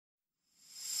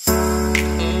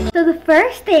So the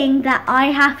first thing that I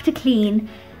have to clean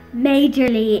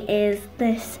majorly is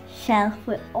this shelf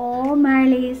with all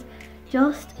Marley's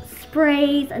just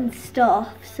sprays and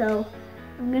stuff. So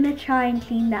I'm gonna try and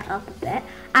clean that up a bit.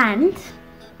 And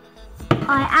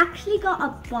I actually got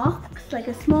a box, like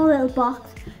a small little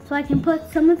box, so I can put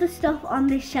some of the stuff on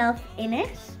this shelf in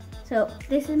it. So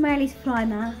this is Marley's fly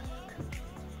mask,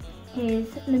 his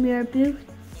Lemure boots.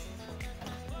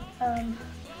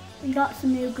 We got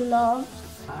some new gloves,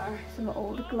 or some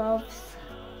old gloves.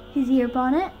 His ear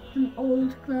bonnet, some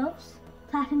old gloves,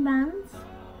 platen bands,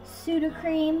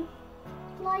 Sudocreme,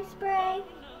 fly spray,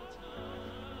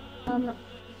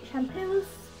 shampoos,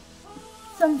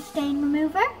 some stain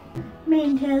remover,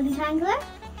 mane tail detangler,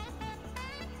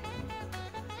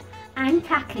 and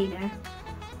cat cleaner,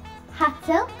 hat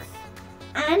silks,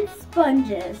 and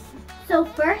sponges. So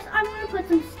first I'm going to put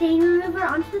some stain remover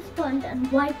onto the sponge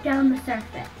and wipe down the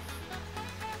surface.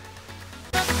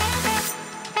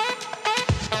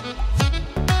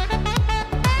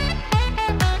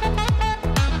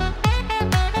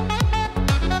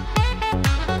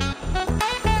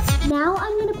 Now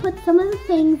I'm going to put some of the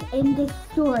things in this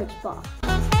storage box.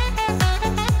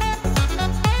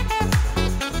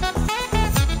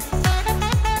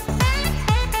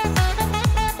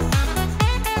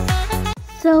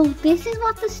 So this is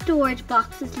what the storage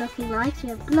box is looking like. So we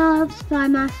have gloves, fly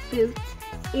mask, boots,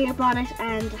 ear bonnet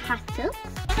and hat silks.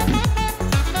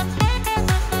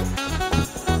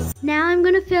 Now I'm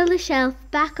going to fill the shelf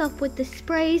back up with the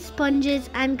sprays, sponges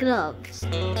and gloves.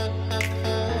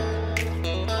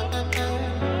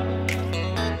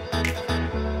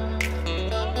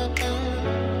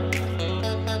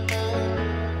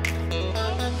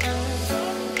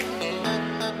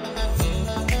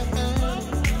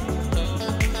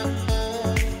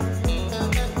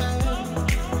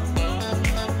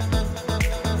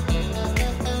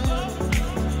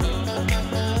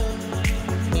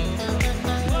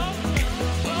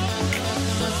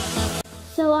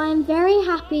 So I'm very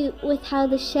happy with how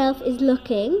the shelf is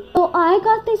looking. So I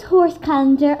got this horse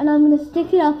calendar and I'm going to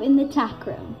stick it up in the tack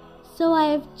room. So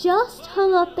I have just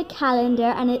hung up the calendar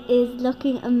and it is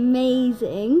looking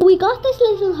amazing. We got this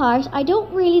little heart. I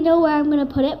don't really know where I'm going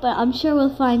to put it, but I'm sure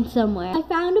we'll find somewhere. I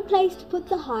found a place to put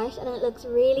the heart and it looks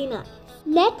really nice.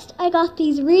 Next I got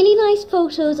these really nice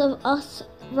photos of us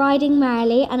riding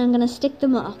Marley and I'm going to stick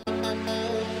them up.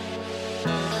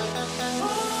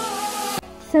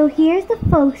 So here's the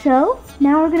photo.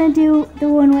 Now we're going to do the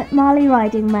one with Molly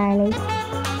riding Marley.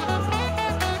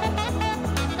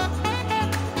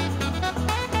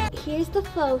 Here's the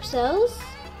photos.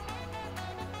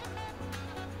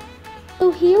 So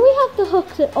here we have the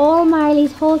hooks with all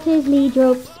Marley's halters, lead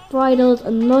ropes, bridles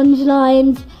and lunge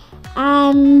lines.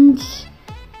 And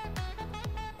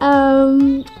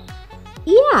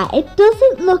yeah, it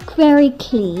doesn't look very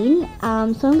clean. So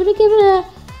I'm going to give it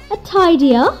a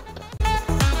tidy up.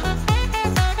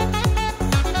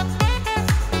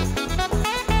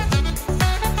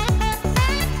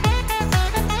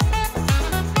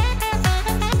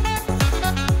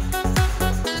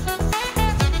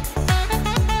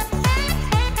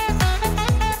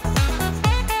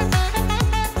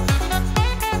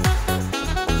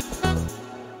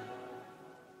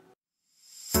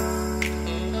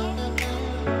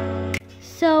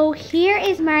 So here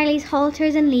is Marley's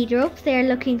halters and lead ropes. They're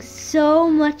looking so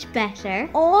much better.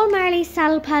 All Marley's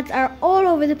saddle pads are all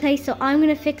over the place, so I'm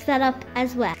going to fix that up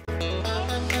as well.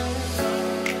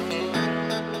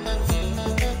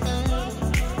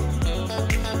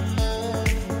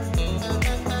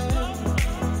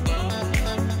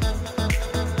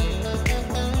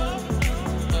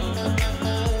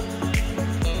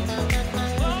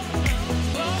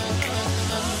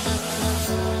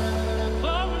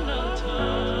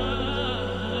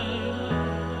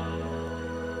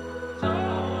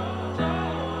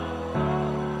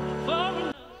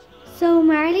 So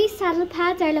Marley's saddle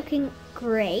pads are looking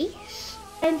great.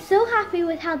 I'm so happy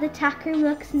with how the tack room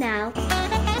looks now.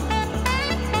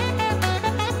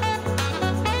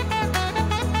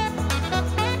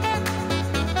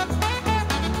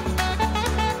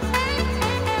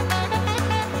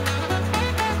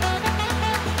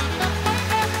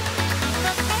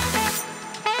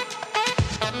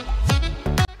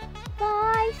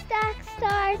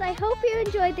 I hope you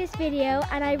enjoyed this video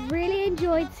and I really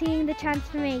enjoyed seeing the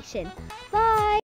transformation.